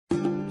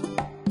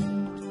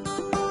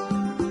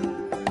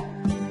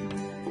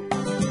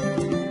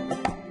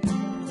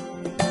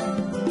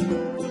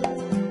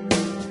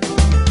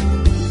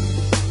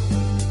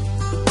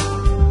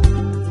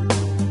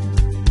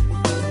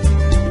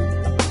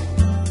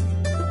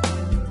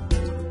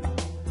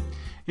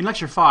In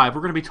Lecture 5,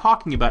 we're going to be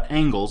talking about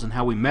angles and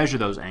how we measure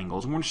those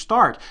angles. And we're going to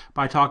start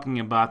by talking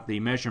about the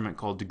measurement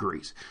called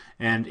degrees.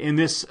 And in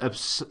this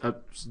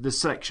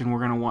section, we're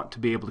going to want to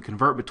be able to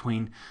convert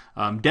between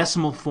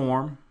decimal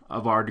form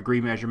of our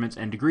degree measurements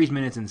and degrees,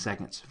 minutes, and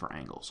seconds for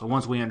angles. So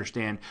once we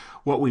understand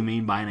what we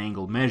mean by an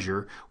angle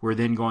measure, we're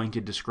then going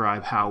to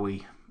describe how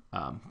we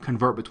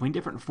convert between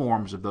different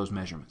forms of those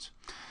measurements.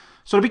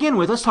 So to begin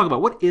with, let's talk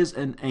about what is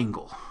an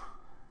angle.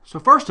 So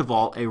first of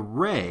all, a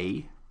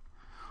ray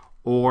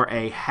or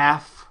a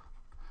half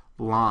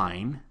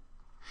line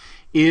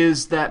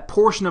is that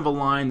portion of a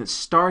line that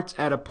starts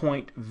at a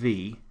point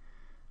V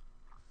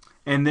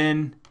and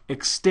then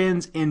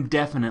extends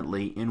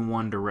indefinitely in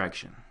one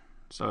direction.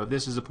 So if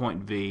this is a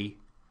point V,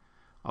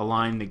 a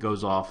line that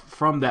goes off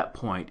from that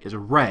point is a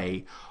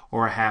ray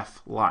or a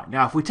half line.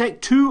 Now if we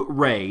take two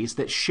rays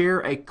that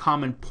share a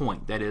common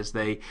point, that is,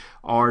 they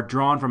are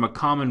drawn from a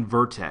common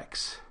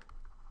vertex,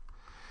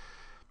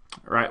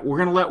 right, we're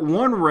going to let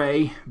one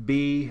ray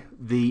be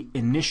the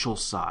initial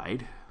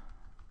side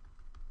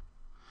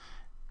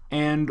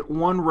and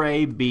one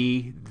ray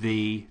be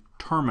the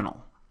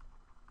terminal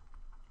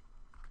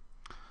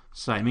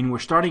side. I mean, we're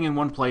starting in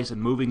one place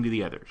and moving to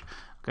the others.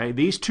 Okay,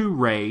 these two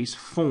rays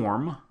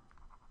form,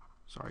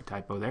 sorry,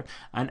 typo there,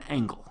 an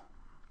angle.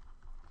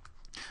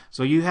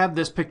 So you have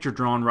this picture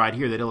drawn right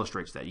here that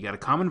illustrates that. You got a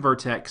common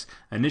vertex,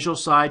 initial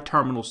side,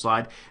 terminal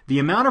side. The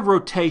amount of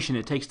rotation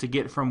it takes to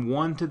get from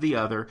one to the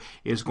other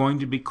is going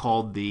to be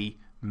called the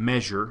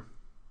measure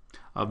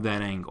of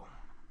that angle.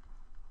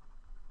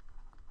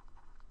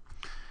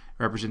 It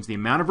represents the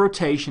amount of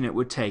rotation it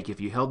would take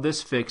if you held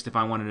this fixed. If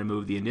I wanted to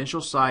move the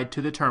initial side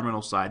to the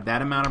terminal side,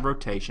 that amount of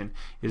rotation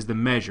is the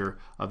measure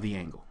of the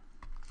angle.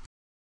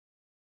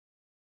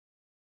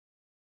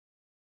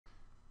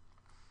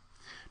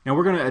 Now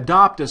we're going to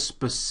adopt a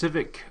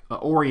specific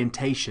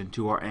orientation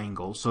to our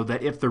angle so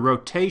that if the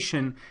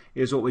rotation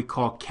is what we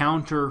call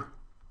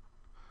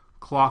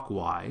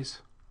counterclockwise,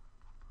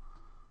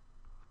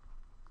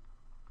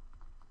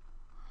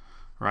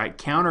 right?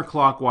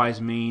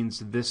 Counterclockwise means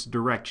this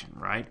direction,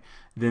 right?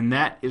 Then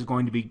that is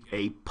going to be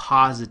a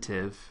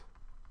positive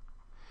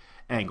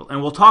angle.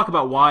 And we'll talk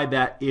about why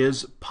that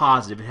is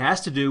positive. It has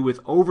to do with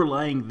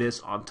overlaying this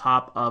on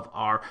top of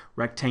our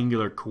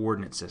rectangular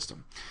coordinate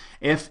system.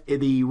 If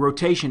the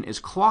rotation is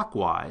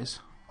clockwise,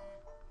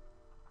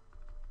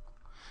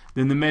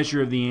 then the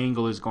measure of the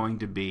angle is going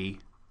to be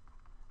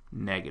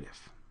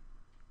negative.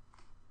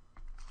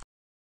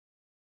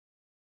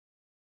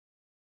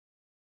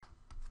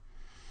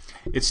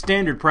 It's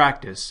standard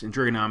practice in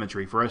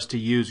trigonometry for us to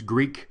use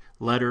Greek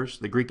letters,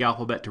 the Greek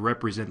alphabet, to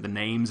represent the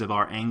names of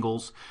our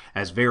angles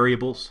as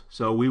variables.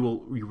 So we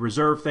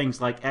reserve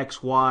things like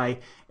x, y,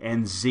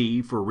 and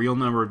z for real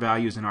number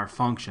values in our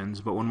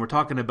functions. But when we're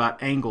talking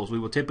about angles, we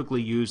will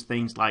typically use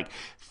things like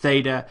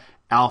theta,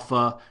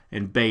 alpha,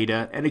 and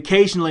beta. And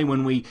occasionally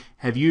when we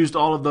have used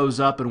all of those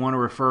up and want to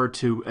refer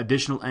to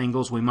additional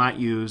angles, we might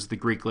use the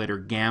Greek letter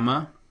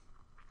gamma,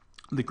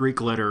 the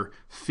Greek letter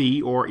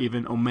phi, or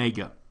even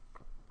omega.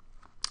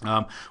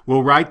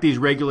 We'll write these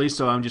regularly,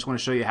 so I just want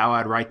to show you how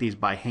I'd write these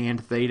by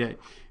hand. Theta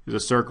is a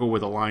circle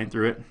with a line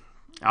through it.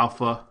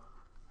 Alpha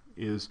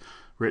is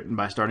written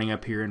by starting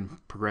up here and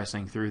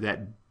progressing through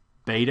that.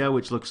 Beta,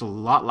 which looks a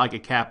lot like a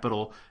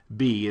capital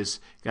B, is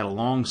got a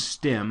long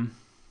stem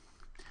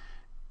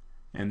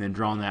and then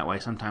drawn that way.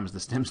 Sometimes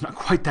the stem's not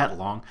quite that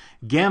long.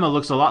 Gamma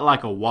looks a lot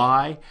like a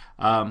Y.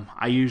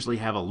 I usually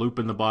have a loop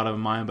in the bottom of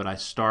mine, but I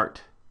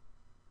start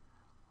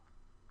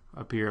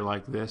up here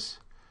like this.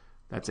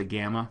 That's a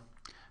gamma.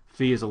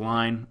 Phi is a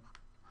line,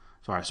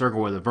 sorry, a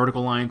circle with a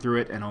vertical line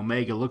through it, and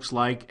omega looks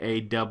like a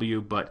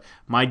W, but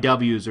my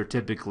W's are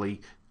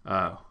typically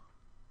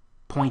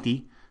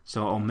pointy,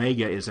 so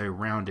omega is a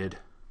rounded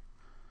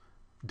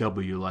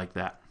W like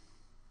that.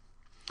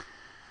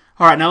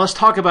 All right, now let's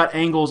talk about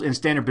angles in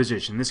standard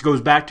position. This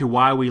goes back to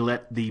why we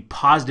let the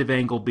positive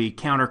angle be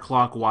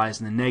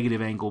counterclockwise and the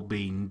negative angle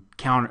be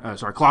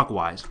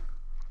clockwise.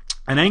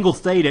 An angle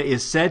theta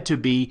is said to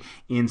be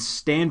in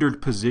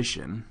standard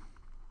position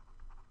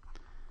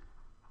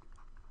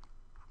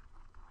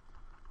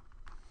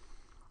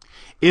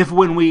if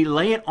when we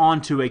lay it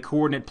onto a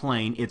coordinate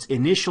plane, its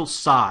initial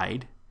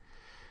side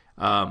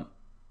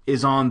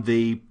is on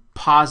the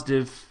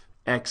positive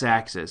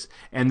x-axis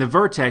and the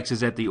vertex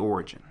is at the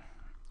origin.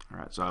 All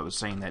right, so I was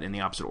saying that in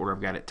the opposite order.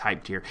 I've got it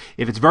typed here.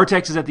 If its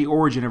vertex is at the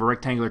origin of a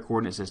rectangular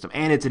coordinate system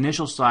and its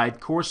initial side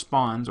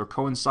corresponds or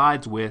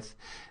coincides with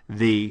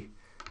the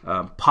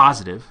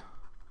positive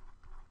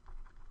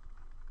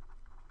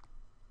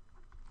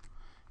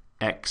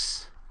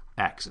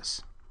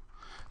x-axis.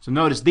 So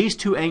notice these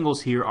two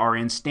angles here are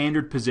in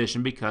standard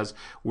position because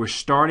we're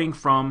starting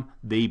from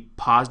the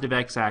positive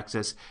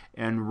x-axis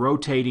and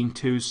rotating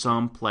to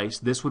some place.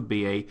 This would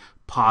be a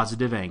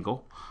positive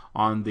angle.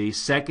 On the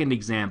second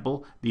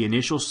example, the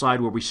initial side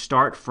where we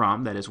start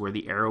from, that is where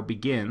the arrow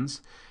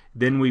begins,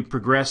 then we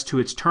progress to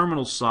its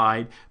terminal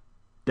side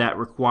that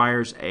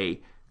requires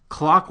a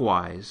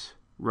clockwise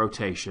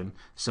rotation,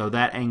 so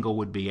that angle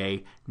would be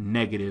a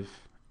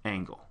negative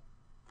angle.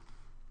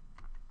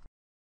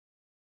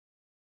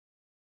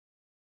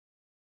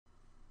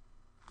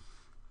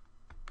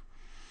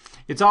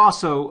 It's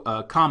also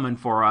common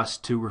for us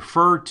to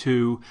refer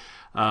to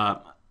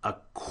a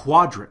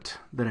quadrant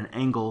that an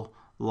angle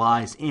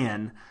lies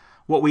in.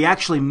 What we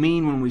actually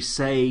mean when we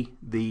say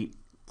the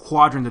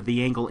quadrant that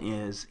the angle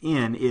is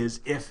in is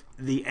if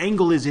the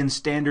angle is in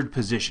standard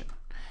position,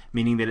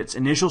 meaning that its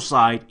initial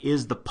side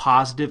is the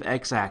positive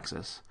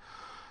x-axis.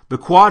 The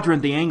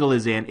quadrant the angle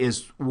is in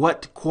is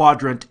what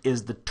quadrant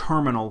is the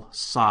terminal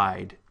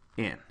side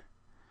in.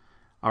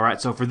 All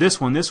right, so for this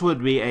one, this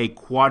would be a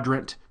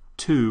quadrant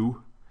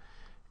 2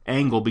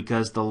 angle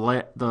because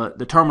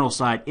the terminal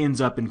side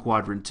ends up in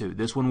quadrant 2.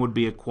 This one would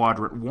be a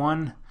quadrant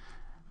 1.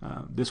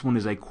 This one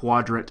is a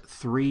quadrant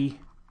 3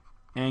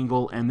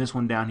 angle, and this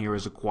one down here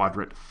is a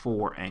quadrant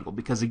 4 angle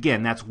because,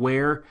 again, that's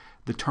where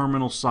the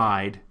terminal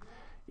side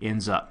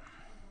ends up.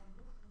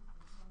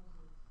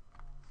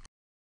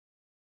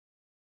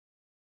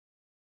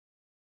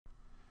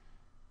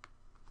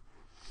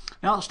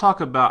 Now let's talk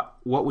about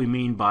what we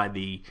mean by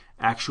the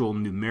actual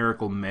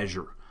numerical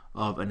measure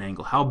of an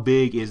angle. How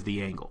big is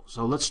the angle?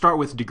 So let's start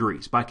with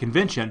degrees. By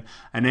convention,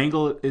 an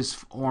angle is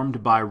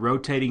formed by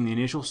rotating the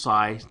initial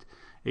side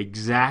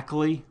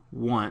exactly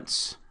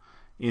once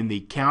in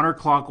the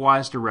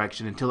counterclockwise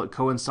direction until it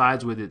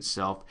coincides with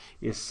itself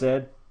is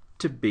said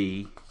to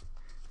be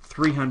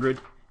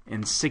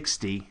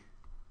 360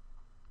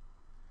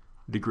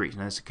 degrees.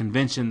 Now, it's a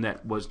convention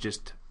that was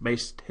just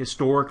based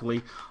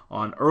historically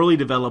on early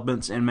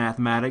developments in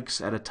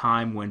mathematics at a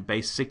time when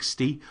base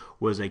 60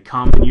 was a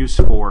common use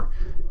for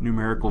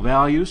numerical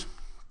values.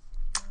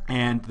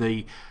 And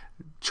the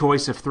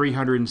choice of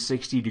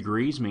 360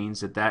 degrees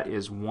means that that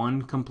is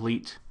one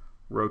complete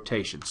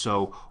rotation.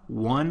 So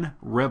one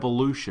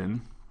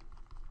revolution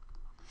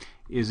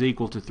is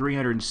equal to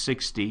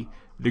 360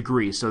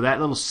 degrees. So that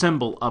little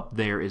symbol up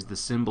there is the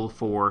symbol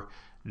for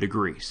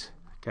degrees.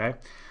 Okay.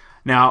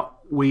 Now,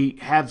 we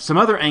have some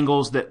other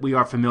angles that we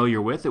are familiar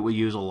with that we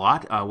use a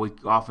lot. We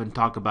often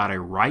talk about a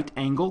right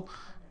angle.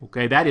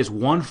 Okay, that is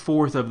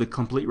 1/4 of the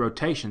complete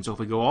rotation. So if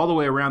we go all the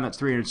way around, that's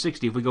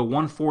 360. If we go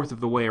 1/4 of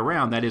the way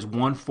around, that is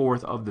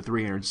 1/4 of the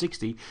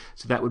 360.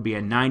 So that would be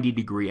a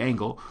 90-degree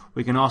angle.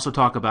 We can also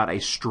talk about a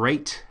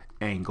straight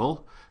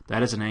angle.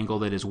 That is an angle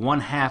that is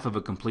 1/2 of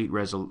a complete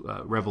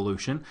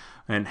revolution,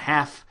 and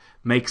half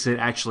makes it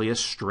actually a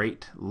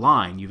straight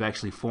line. You've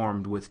actually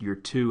formed with your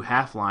two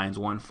half lines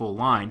one full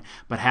line,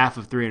 but half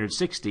of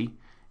 360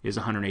 is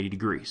 180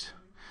 degrees.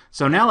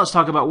 So now let's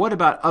talk about what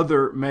about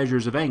other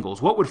measures of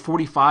angles. What would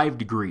 45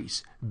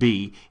 degrees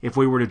be if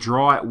we were to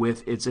draw it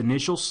with its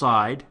initial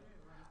side,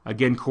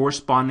 again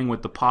corresponding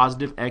with the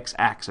positive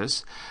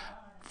x-axis?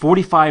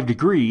 45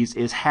 degrees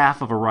is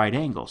half of a right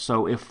angle.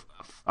 So if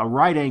a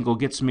right angle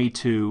gets me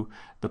to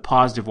the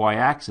positive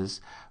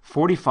y-axis,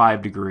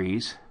 45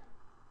 degrees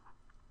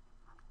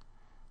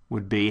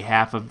would be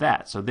half of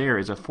that. So there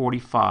is a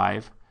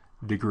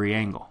 45-degree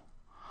angle.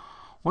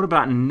 What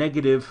about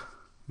negative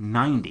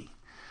 90?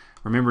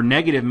 Remember,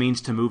 negative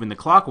means to move in the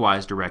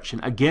clockwise direction,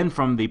 again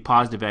from the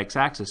positive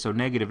x-axis. So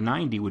negative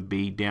 90 would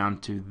be down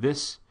to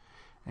this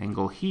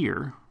angle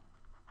here.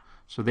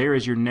 So there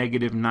is your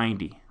negative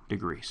 90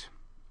 degrees.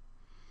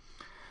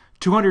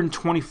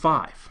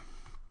 225.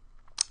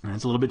 And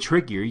that's a little bit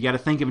trickier. You got to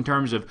think of in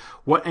terms of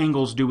what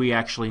angles do we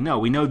actually know.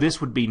 We know this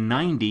would be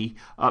 90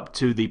 up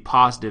to the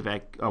positive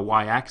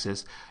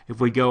y-axis. If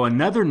we go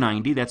another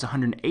 90, that's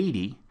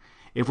 180.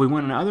 If we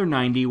went another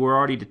 90, we're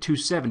already to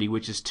 270,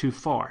 which is too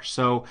far.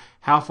 So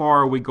how far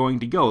are we going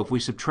to go? If we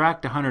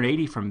subtract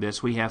 180 from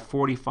this, we have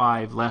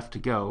 45 left to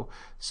go.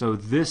 So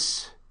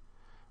this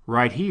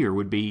right here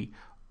would be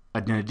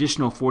an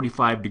additional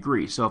 45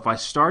 degrees. So if I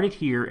started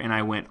here and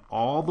I went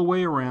all the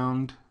way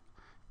around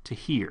to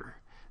here,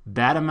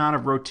 that amount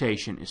of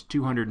rotation is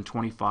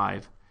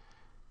 225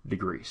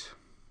 degrees.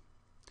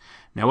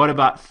 Now what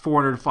about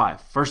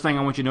 405? First thing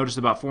I want you to notice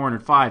about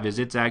 405 is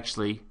it's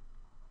actually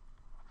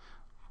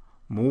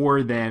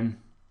more than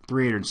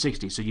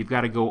 360. So you've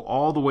got to go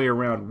all the way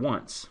around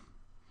once,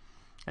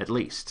 at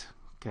least.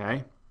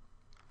 Okay.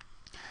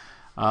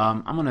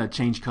 I'm going to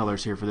change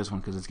colors here for this one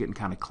because it's getting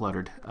kind of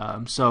cluttered.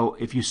 So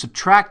if you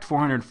subtract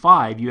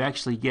 405, you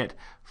actually get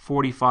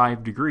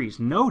 45 degrees.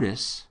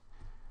 Notice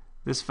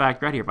this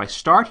fact right here. If I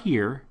start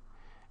here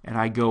and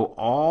I go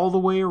all the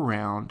way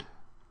around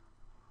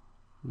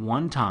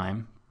one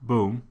time,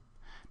 boom,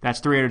 that's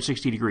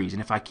 360 degrees.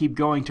 And if I keep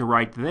going to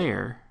right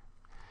there,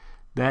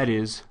 that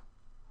is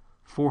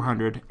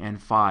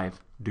 405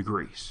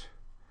 degrees.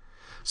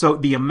 So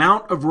the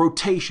amount of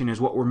rotation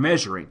is what we're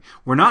measuring.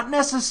 We're not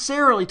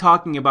necessarily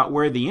talking about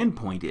where the end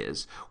point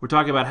is. We're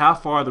talking about how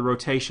far the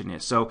rotation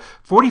is. So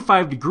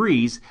 45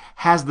 degrees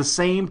has the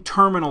same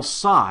terminal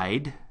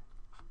side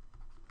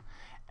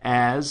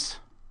as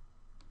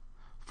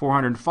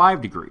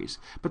 405 degrees,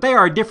 but they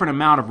are a different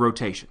amount of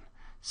rotation.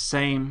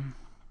 Same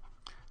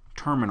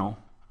terminal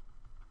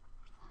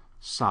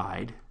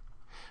side,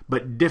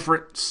 but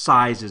different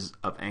sizes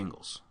of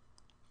angles.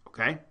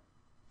 Okay?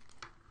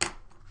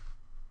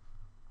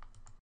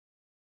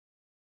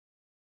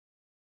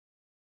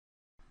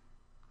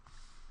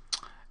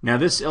 Now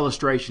this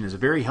illustration is a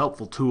very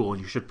helpful tool,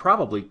 and you should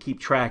probably keep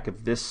track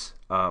of this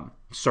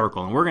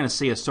circle. And we're going to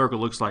see a circle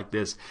looks like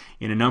this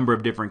in a number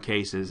of different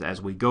cases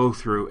as we go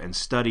through and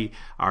study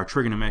our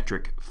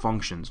trigonometric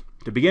functions.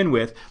 To begin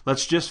with,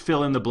 let's just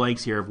fill in the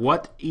blanks here of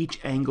what each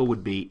angle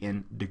would be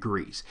in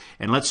degrees.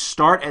 And let's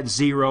start at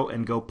 0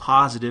 and go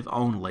positive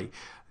only,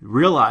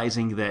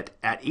 realizing that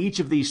at each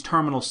of these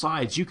terminal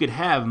sides you could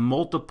have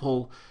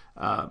multiple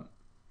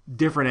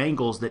different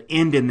angles that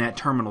end in that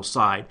terminal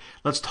side.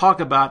 Let's talk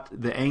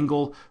about the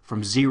angle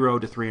from 0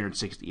 to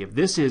 360. If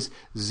this is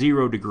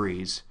 0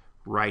 degrees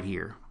right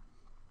here,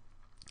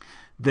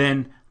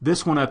 then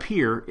this one up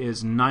here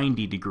is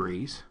 90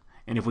 degrees.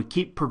 And if we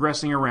keep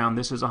progressing around,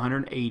 this is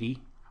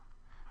 180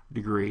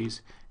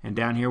 degrees. And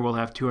down here we'll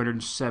have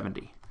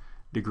 270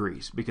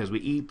 degrees because we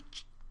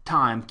each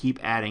time keep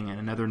adding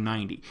another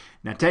 90.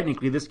 Now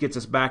technically this gets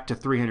us back to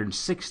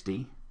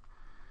 360.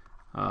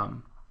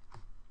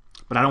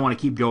 But I don't want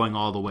to keep going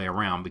all the way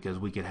around because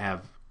we could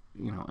have,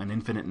 an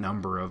infinite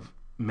number of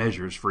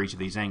measures for each of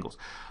these angles.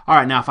 All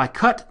right, now if I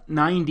cut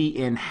 90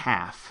 in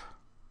half,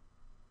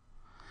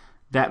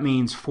 that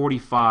means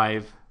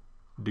 45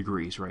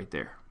 degrees right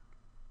there.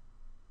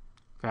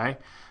 Okay?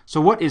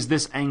 So what is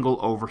this angle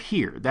over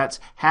here?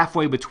 That's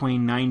halfway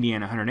between 90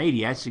 and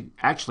 180.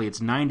 Actually, it's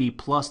 90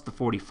 plus the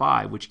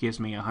 45, which gives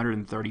me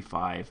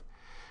 135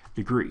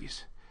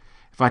 degrees.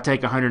 If I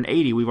take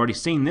 180, we've already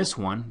seen this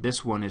one.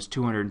 This one is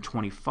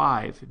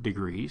 225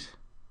 degrees.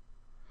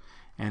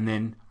 And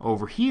then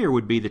over here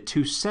would be the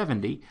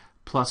 270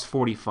 plus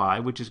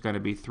 45, which is going to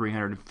be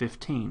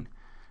 315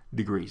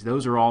 degrees.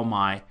 Those are all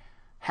my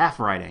half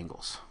right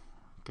angles,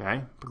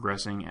 okay,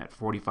 progressing at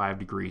 45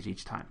 degrees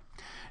each time.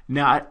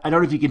 Now, I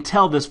don't know if you can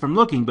tell this from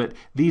looking, but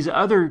these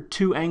other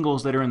two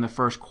angles that are in the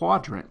first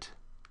quadrant,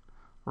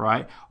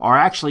 right, are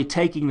actually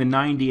taking the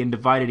 90 and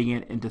dividing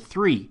it into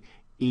 3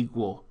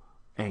 equal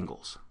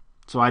angles.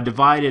 So I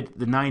divided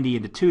the 90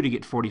 into 2 to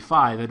get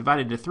 45. I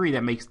divided it into 3.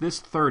 That makes this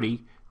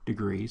 30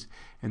 degrees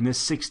and this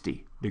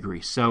 60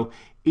 degrees. So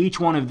each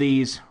one of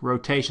these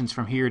rotations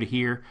from here to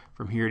here,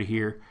 from here to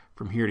here,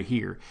 from here to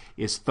here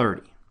is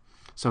 30.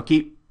 So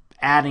keep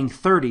adding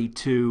 30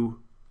 to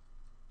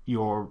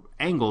your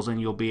angles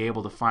and you'll be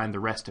able to find the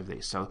rest of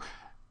these. So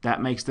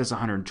that makes this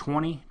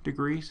 120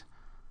 degrees,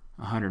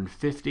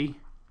 150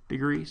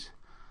 degrees.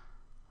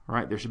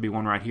 Right, there should be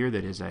one right here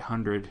that is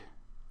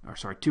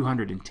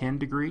 210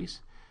 degrees,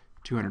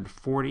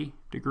 240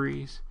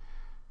 degrees,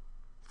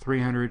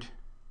 300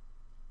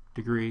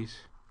 degrees,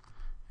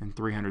 and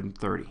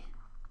 330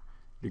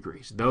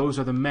 degrees. Those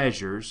are the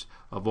measures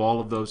of all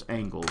of those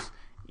angles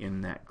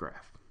in that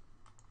graph.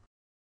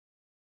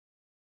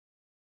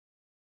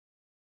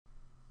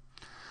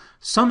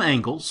 Some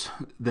angles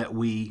that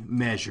we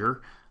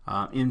measure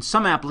in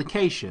some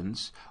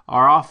applications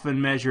are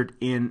often measured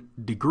in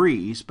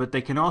degrees, but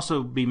they can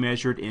also be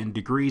measured in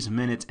degrees,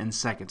 minutes, and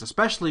seconds,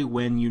 especially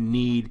when you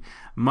need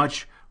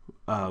much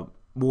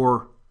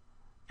more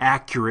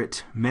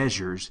accurate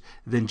measures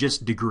than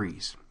just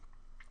degrees.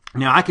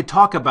 Now, I could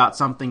talk about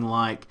something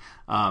like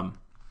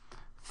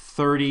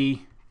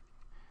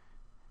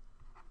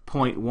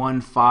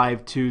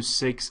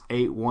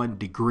 30.152681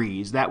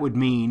 degrees. That would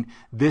mean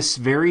this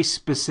very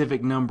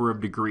specific number of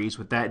degrees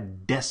with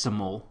that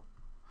decimal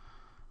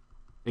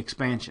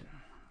expansion,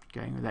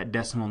 okay, or that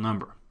decimal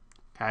number.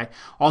 Okay.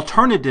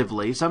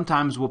 Alternatively,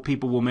 sometimes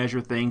people will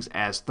measure things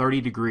as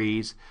 30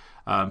 degrees,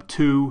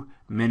 2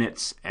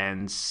 minutes,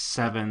 and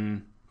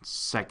 7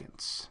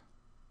 seconds.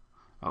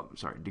 Oh,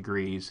 sorry,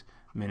 degrees,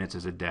 minutes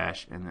is a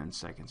dash, and then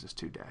seconds is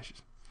 2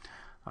 dashes,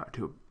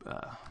 2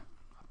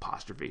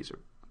 apostrophes or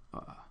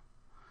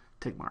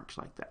tick marks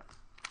like that.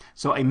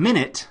 So a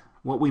minute,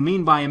 what we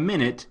mean by a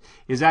minute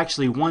is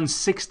actually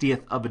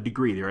 1/60th of a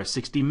degree. There are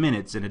 60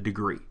 minutes in a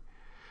degree.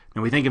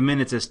 Now we think of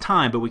minutes as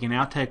time, but we can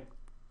now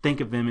think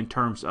of them in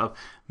terms of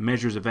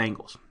measures of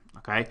angles.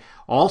 Okay.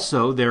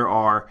 Also, there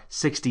are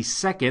 60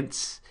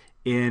 seconds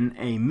in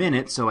a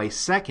minute, so a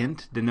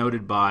second,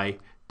 denoted by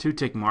 2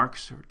 tick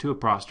marks or 2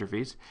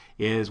 apostrophes,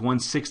 is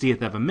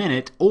 1/60th of a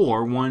minute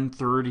or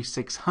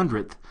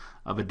 1/3600th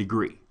of a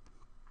degree.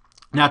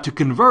 Now, to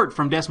convert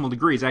from decimal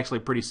degree is actually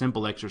a pretty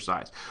simple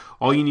exercise.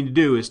 All you need to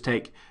do is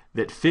take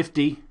that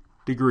 50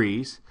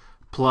 degrees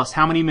plus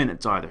how many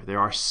minutes are there? There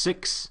are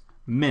 6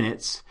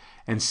 minutes,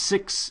 and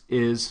 6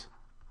 is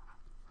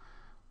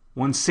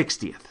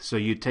 1/60th. So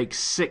you take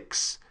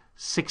 6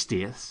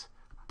 60ths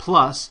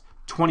plus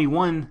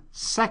 21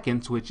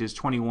 seconds, which is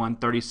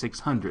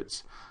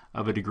 21/3600ths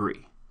of a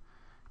degree.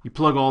 You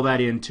plug all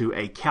that into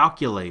a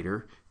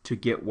calculator to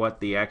get what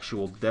the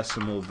actual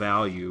decimal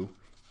value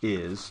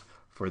is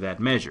for that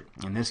measure.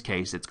 In this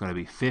case, it's going to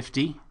be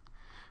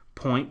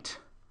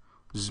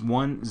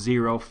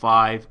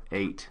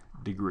 50.1058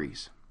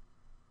 degrees.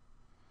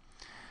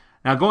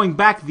 Now, going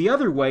back the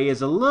other way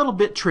is a little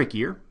bit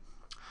trickier.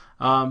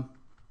 The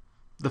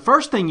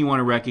first thing you want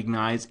to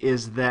recognize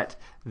is that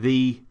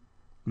the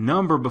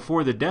number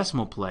before the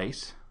decimal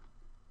place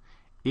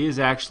is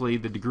actually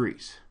the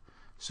degrees.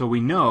 So we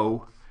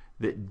know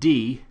that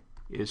D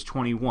is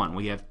 21.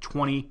 We have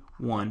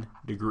 21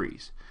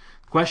 degrees.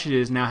 question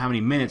is now how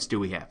many minutes do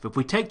we have? If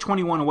we take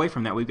 21 away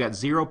from that, we've got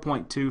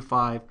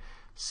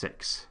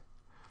 0.256.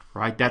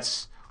 Right?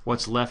 That's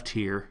what's left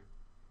here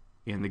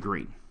in the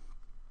green.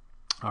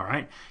 All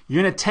right?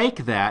 You're going to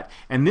take that,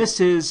 and this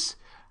is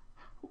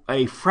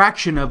a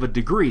fraction of a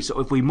degree. So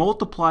if we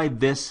multiply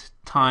this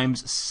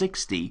times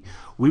 60,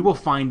 we will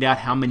find out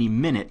how many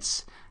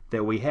minutes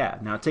that we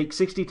have. Now take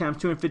 60 times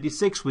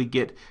 256, we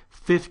get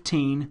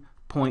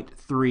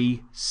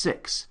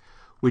 15.36,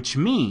 which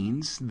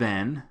means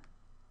then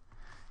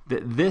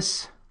that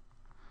this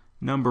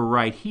number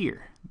right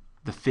here,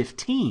 the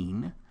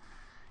 15,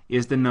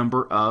 is the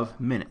number of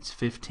minutes,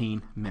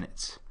 15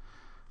 minutes.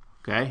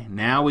 Okay,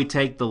 now we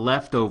take the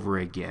leftover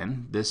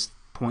again, this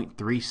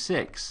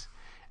 0.36,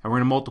 and we're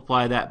going to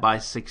multiply that by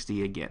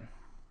 60 again.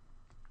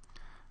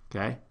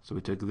 Okay, so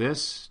we took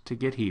this to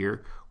get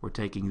here, we're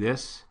taking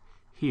this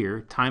here,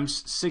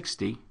 times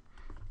 60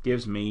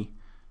 gives me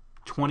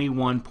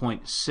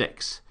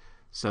 21.6.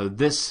 So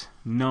this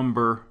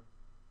number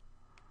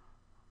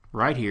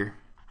right here,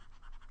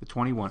 the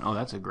 21, oh,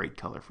 that's a great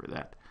color for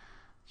that.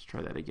 Let's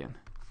try that again.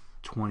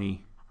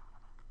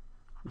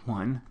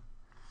 21,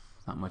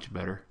 not much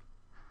better.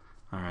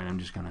 Alright, I'm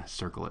just going to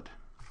circle it.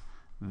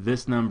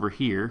 This number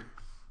here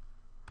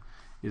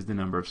is the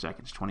number of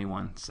seconds,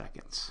 21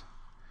 seconds.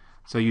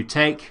 So you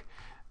take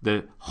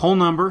the whole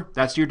number,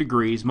 that's your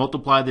degrees,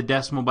 multiply the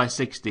decimal by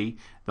 60.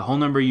 The whole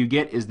number you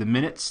get is the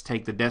minutes.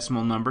 Take the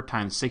decimal number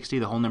times 60.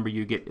 The whole number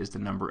you get is the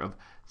number of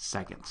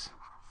seconds.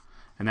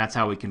 And that's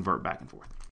how we convert back and forth.